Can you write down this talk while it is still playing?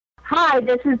Hi,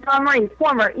 this is Dawn Marie,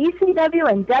 former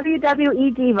ECW and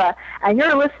WWE diva, and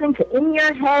you're listening to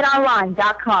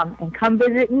InYourHeadOnline.com. And come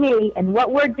visit me and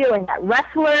what we're doing at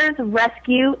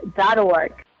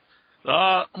WrestlersRescue.org.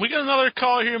 We got another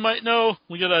caller here you might know.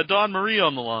 We got Dawn Marie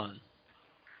on the line.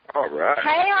 All right.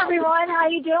 Hey, everyone. How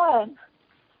you doing?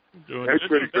 Doing hey, good,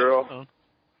 pretty girl.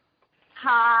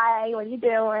 Hi. What are you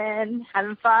doing?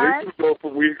 Having fun?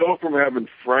 We go from having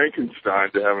Frankenstein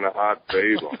to having a hot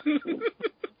babe on.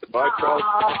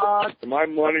 Am I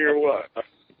money or what?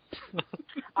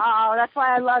 Oh, that's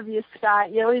why I love you,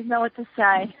 Scott. You always know what to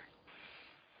say.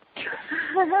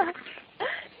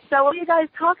 So what are you guys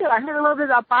talking about? I heard a little bit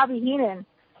about Bobby Heenan.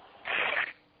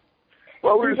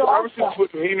 Well, I was just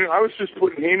putting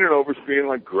Heenan over as being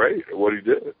like great at what he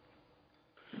did.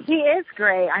 He is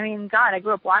great. I mean, God, I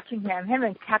grew up watching him. Him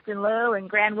and Captain Lou and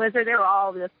Grand Wizard, they were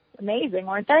all just amazing,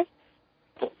 weren't they?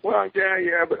 Well,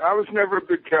 yeah, but I was never a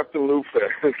big Captain Lou fan.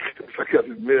 I got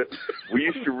to admit, we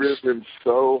used to rip him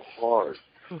so hard.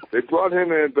 They brought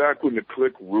him in back when the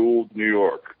Clique ruled New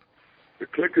York. The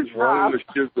Clique is running the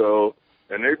shizzo,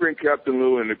 and they bring Captain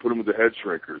Lou in and they put him with the head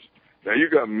shrinkers. Now you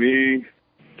got me,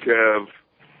 Kev,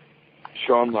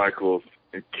 Shawn Michaels,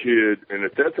 and Kid, and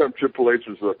at that time Triple H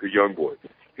was like a young boy.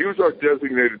 He was our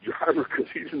designated driver because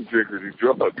he didn't drink or do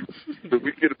drugs. So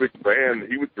we'd get a big van,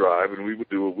 and he would drive, and we would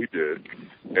do what we did.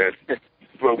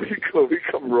 But we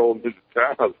come rolling into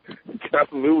town.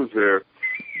 Captain Lou was there,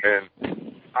 and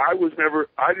I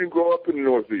didn't grow up in the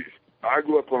Northeast. I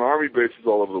grew up on Army bases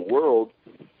all over the world,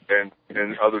 and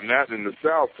other than that, in the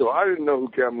South. So I didn't know who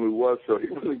Captain Lou was, so he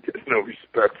wasn't getting no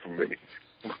respect from me.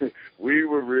 We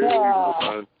were really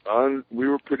we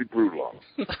were pretty brutal on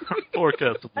him. Poor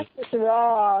Captain. That's just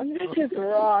wrong. That's just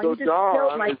wrong. So you just Dawn,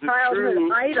 killed my childhood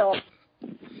idol.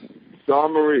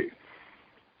 Dawn Marie.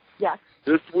 Yes.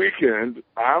 This weekend,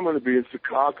 I'm going to be in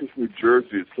Secaucus, New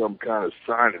Jersey at some kind of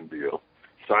signing deal.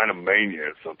 Sign-a-mania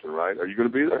or something, right? Are you going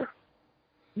to be there?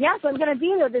 Yes, I'm going to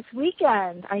be there this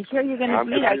weekend. I hear you're going to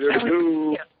be there. I'm going to be there,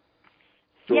 too.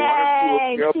 So yay!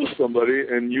 why don't you hook me up with somebody,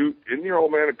 and isn't your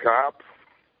old man a cop?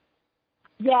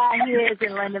 Yeah, he is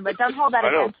in London, but don't hold that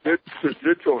against him. I know.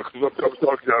 Sid told me, because I was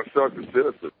talking to Sid, I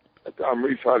said, Tom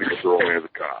Reese, how do you get your old man as a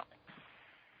cop?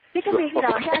 So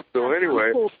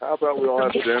anyway, how about we all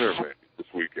have dinner this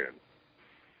weekend?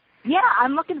 Yeah,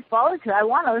 I'm looking forward to it. I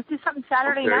want to. Let's do something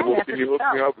Saturday night after the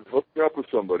show. Hook me up with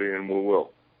somebody, and we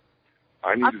will.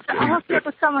 I'll hook you up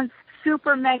with someone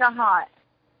super mega hot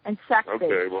and sexy.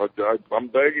 Okay, well, I'm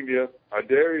begging you. I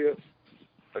dare you.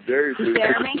 You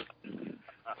dare me?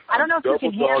 I don't know if you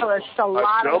can handle it. It's a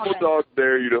lot of women. Double dog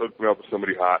dare you to hook me up with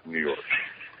somebody hot in New York.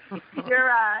 You're,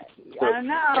 I don't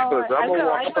know. I'm going to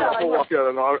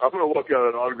walk out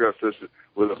an autograph session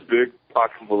with a big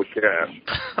pocket full of cash,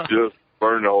 just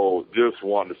burn the hole, just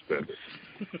wanting to spend it.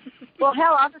 Well,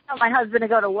 hell, I'll just tell my husband to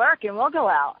go to work and we'll go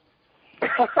out.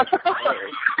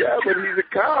 Yeah, but he's a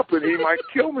cop and he might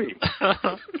kill me.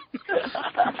 I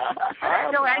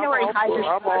know where he hides his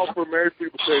I'm all for married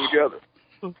people staying together.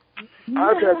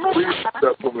 I've had 3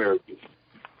 successful marriages.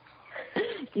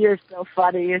 You're so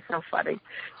funny.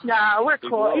 No, we're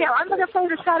cool. Yeah, I'm looking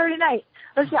forward to Saturday night.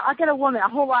 Listen, I'll get a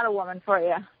whole lot of women for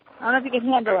you. I don't know if you can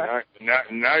handle it.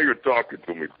 Now you're talking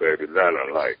to me, baby. That I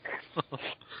like.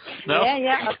 No?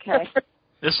 Yeah, okay.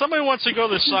 If somebody wants to go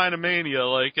to Sign-a-Mania,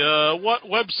 what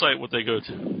website would they go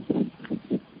to?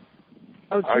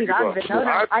 Oh, geez, I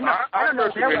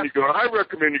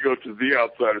recommend you go to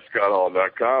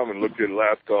theoutsiderscotthall.com and look at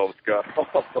Last Call with Scott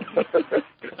Hall.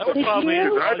 That would probably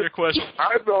answer your question.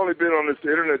 I've only been on this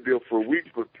internet deal for a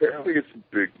week, but apparently it's a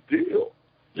big deal.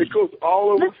 It goes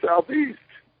all over the Southeast.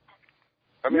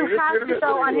 I mean, you have to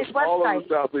go on his website. All over the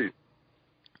Southeast.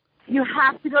 You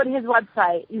have to go to his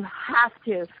website. You have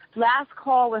to. Last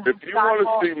Call with Scott Hall. If you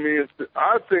want to see me,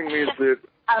 I think me and Sid,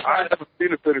 I haven't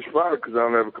seen the finished product because I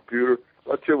don't have a computer.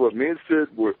 I'll tell you what, me and Sid,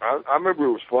 I remember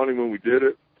it was funny when we did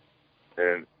it,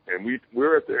 and we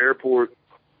were at the airport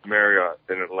Marriott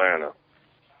in Atlanta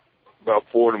about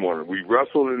 4 in the morning. We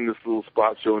wrestled in this little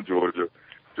spot show in Georgia,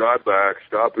 drive back,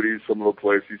 stop at some little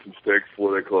place, eat some steaks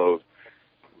before they close.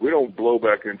 We don't blow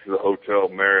back into the hotel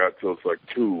Marriott till it's like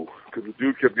 2 because the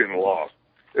dude kept getting lost.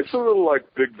 It's a little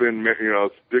like Big Ben,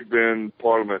 it's Big Ben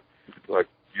Parliament, like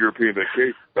European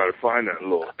vacation. Got to find that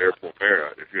little airport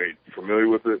Marriott if you ain't familiar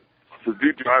with it. So the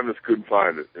dude driving us couldn't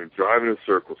find it, and driving in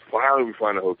circles. Finally, we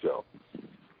find a hotel.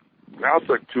 Now it's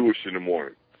like 2-ish in the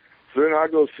morning. So then I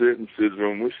go sit in Sid's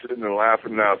room. We're sitting there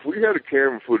laughing. Now, if we had a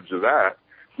camera footage of that,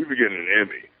 we'd be getting an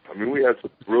Emmy. I mean, we had some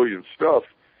brilliant stuff,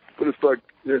 but it's like,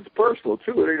 it's personal,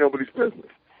 too. It ain't nobody's business.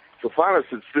 So finally I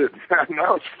said, sit.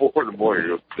 Now it's 4 in the morning. He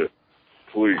goes, sit.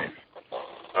 Please.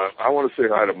 I want to say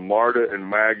hi to Marta and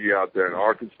Maggie out there in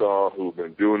Arkansas who have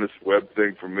been doing this web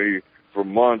thing for me for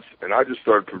months, and I just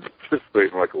started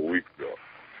participating like a week ago.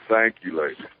 Thank you,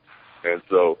 ladies. And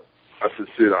so I said,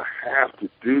 Sid, I have to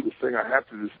do this thing. I have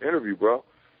to do this interview, bro.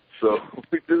 So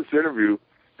we did this interview,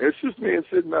 and it's just me and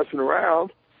Sid messing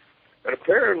around, and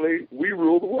apparently we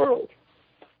rule the world.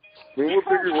 I mean,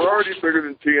 we're already bigger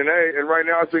than TNA, and right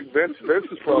now I think Vince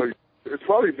is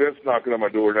probably Vince knocking on my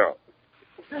door now.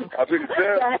 I think it's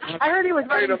Vince. I heard he was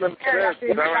running Not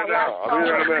right now. I'll be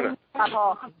there in a minute.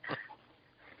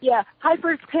 Yeah,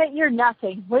 Hyper's Pit, you're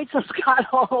nothing. Wait till Scott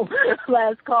Hall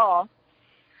last call.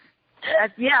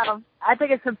 Yeah, I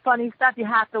think it's some funny stuff. You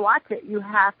have to watch it. You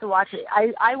have to watch it.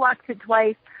 I watched it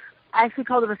twice. I actually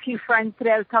called up a few friends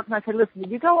today. I was talking to them. I said, listen,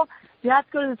 you have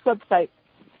to go to this website.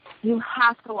 You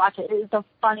have to watch it. It is the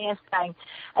funniest thing.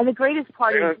 And the greatest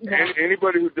part is...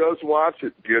 anybody who does watch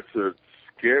it gets a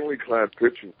scantily clad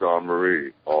picture of Dawn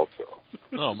Marie also.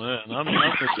 Oh, man. I'm going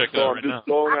to check that right now. I'm just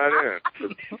throwing that in.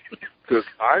 Because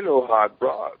I know hot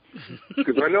broads.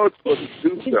 Because I know it's what the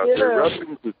suits out there.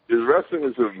 Wrestling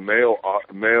is a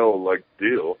male like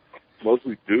deal.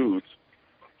 Mostly dudes.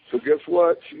 So guess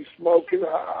what? She's smoking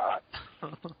hot.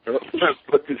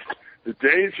 But the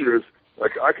danger is,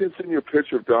 like, I can send you a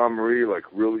picture of Dawn Marie, like,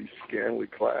 really scantily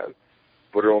clad,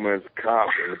 but her old man's a cop,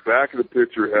 and the back of the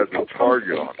picture has a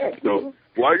target on it. So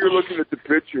while you're looking at the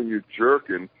picture and you're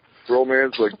jerking, her old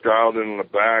man's, like, dialed in the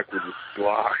back with a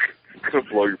Glock. Gonna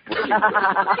blow your brains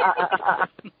out.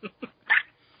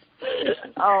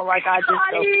 Oh, my God, you're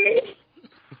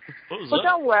so... Well,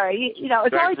 don't worry. You know,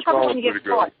 it's always trouble when you get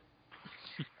caught.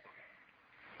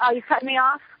 Oh, you cut me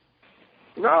off?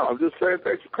 No, I'm just saying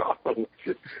thanks for calling.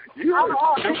 You are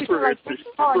super insecure.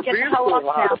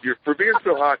 For being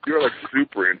so hot, you're like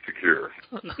super insecure.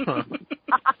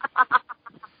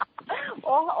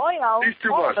 She's too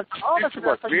much.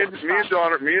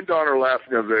 Me and Dawn are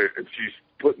laughing the other day, and she's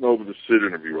putting over the Sid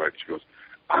interview, right? She goes,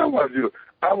 I want to do it.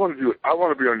 I want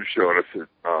to be on your show. And I said,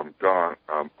 Dawn,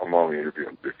 I'm only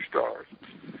interviewing big stars.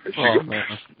 And she goes, man.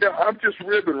 Yeah, I'm just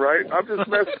ribbing, right? I'm just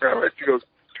messing around, right? She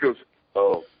goes,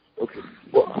 oh. Okay,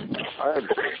 well, I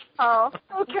understand. Oh,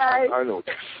 okay. I know.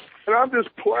 And I'm just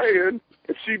playing,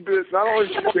 and not only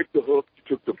did she take the hook, she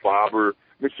took the bobber.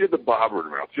 I mean, she had the bobber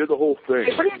in her mouth. She had the whole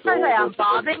thing. What are you saying? I'm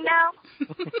bobbing now?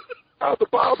 The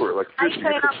bobber, like fishing.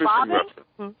 I'm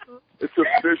bobbing? It's a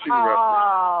fishing reference.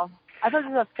 Oh, I thought it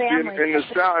was a family. In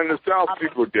the South,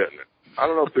 people are getting it. I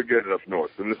don't know if they're getting it up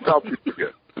north. In the South, people are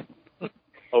getting it.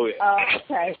 Oh, yeah.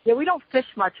 Okay. Yeah, we don't fish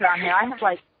much around here.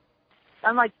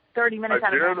 I'm like 30 minutes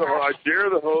out of I dare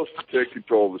the host to take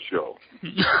control of the show.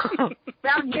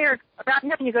 Around here,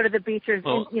 when you go to the beaches,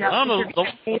 well, the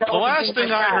last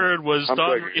thing I heard was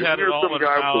Don had it all in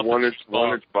her mouth.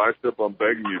 One-inch bicep, I'm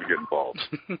begging you to get involved.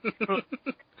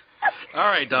 All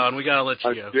right, Don, we got to let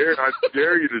you go. I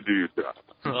dare you to do your job.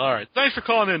 All right. Thanks for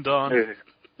calling in, Don.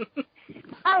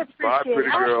 I appreciate Bye, pretty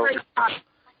girl.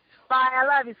 Bye, I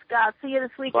love you, Scott. See you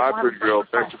this weekend. Bye, pretty girl.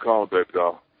 Thanks for calling, baby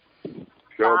doll.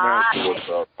 Show man, what's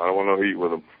up? I don't want no heat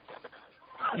with him.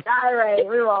 All right,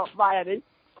 we won't. Bye, Eddie.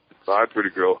 Bye, pretty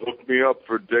girl. Hook me up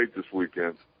for a date this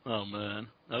weekend. Oh, man.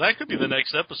 Now, that could be the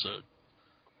next episode.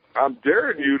 I'm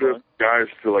daring you guys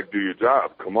to, like, do your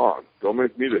job. Come on. Don't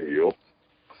make me the heel.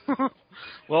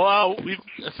 Well, we've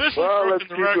officially let's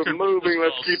keep it moving.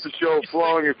 Let's keep the show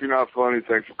flowing. If you're not funny,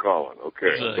 thanks for calling.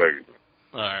 Okay, exactly. Thank you.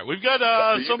 All right, we've got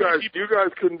you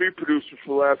guys couldn't be producers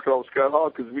for the last call with Scott Hall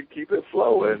because we keep it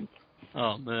flowing.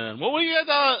 Oh, man. Well, we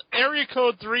got area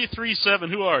code 337.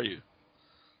 Who are you?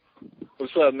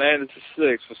 What's up, man? It's a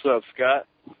 6. What's up, Scott?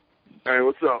 Hey,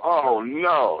 what's up? Oh,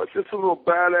 no. It's just a little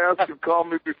badass who called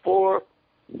me before.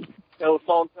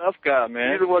 Telephone tough guy,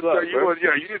 man.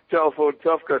 You did telephone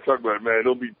tough guy talk about it, man.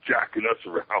 Don't be jacking us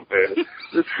around, man.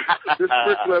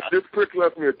 This prick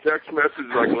left me a text message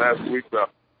like last week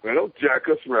about, man, don't jack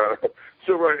us around.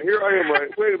 So right here I am, right,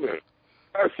 wait a minute.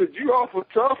 I said, you awful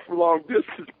tough for long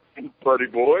distance, buddy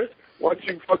boy. Why don't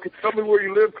you fucking tell me where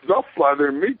you live, because I'll fly there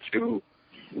and meet you.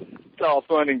 It's all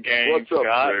fun and games, What's up,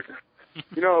 Scott? Rick?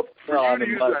 You know, for you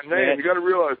to use that name, you got to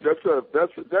realize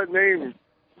that name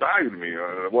valued me.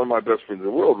 One of my best friends in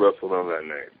the world wrestled on that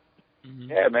name. Mm-hmm.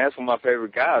 Yeah, man, that's one of my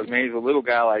favorite guys. Man, he's a little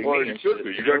guy like me. He should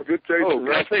be. You got good taste. Oh,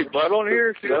 can I say butt on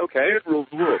here? Okay.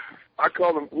 I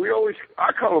call him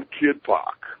Kid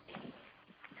Pac.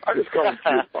 I just call him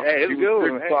Kid Pac. Hey, it's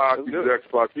good. Big Pac, he's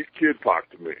X-Pac. He's Kid Pac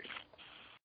to me.